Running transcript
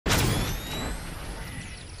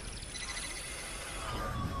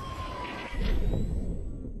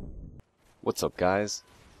What's up, guys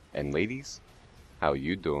and ladies? How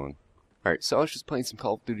you doing? Alright, so I was just playing some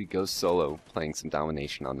Call of Duty Ghost Solo, playing some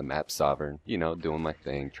domination on the map Sovereign, you know, doing my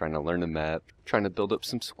thing, trying to learn the map, trying to build up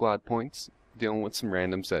some squad points, dealing with some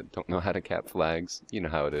randoms that don't know how to cap flags, you know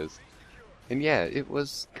how it is. And yeah, it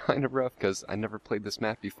was kind of rough because I never played this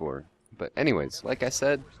map before. But anyways, like I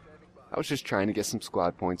said, I was just trying to get some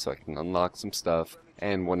squad points so I can unlock some stuff,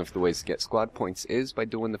 and one of the ways to get squad points is by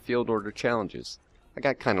doing the field order challenges. I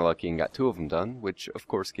got kinda lucky and got 2 of them done, which of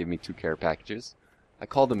course gave me 2 care packages. I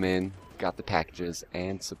called them in, got the packages,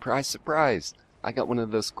 and surprise, surprise! I got one of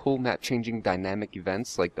those cool map-changing dynamic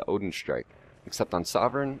events like the Odin Strike. Except on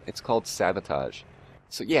Sovereign, it's called Sabotage.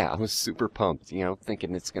 So yeah, I was super pumped, you know,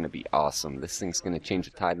 thinking it's gonna be awesome. This thing's gonna change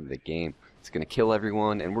the tide of the game. It's gonna kill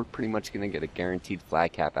everyone, and we're pretty much gonna get a guaranteed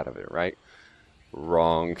flag cap out of it, right?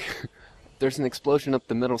 Wrong. There's an explosion up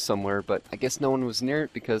the middle somewhere, but I guess no one was near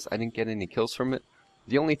it because I didn't get any kills from it.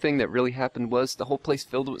 The only thing that really happened was the whole place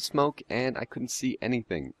filled with smoke and I couldn't see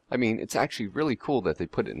anything. I mean, it's actually really cool that they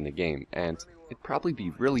put it in the game, and it'd probably be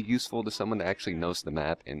really useful to someone that actually knows the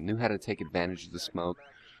map and knew how to take advantage of the smoke.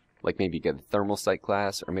 Like maybe get a thermal sight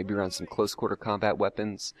class, or maybe run some close quarter combat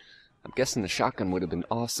weapons. I'm guessing the shotgun would have been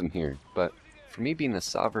awesome here, but for me being a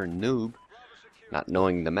Sovereign noob, not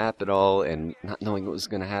knowing the map at all and not knowing what was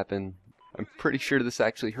going to happen, I'm pretty sure this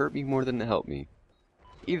actually hurt me more than it helped me.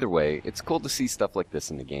 Either way, it's cool to see stuff like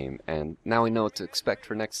this in the game, and now I know what to expect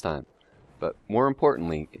for next time. But more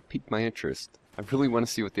importantly, it piqued my interest. I really want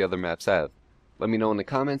to see what the other maps have. Let me know in the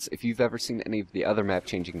comments if you've ever seen any of the other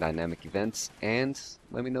map-changing dynamic events, and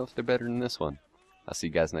let me know if they're better than this one. I'll see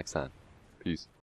you guys next time. Peace.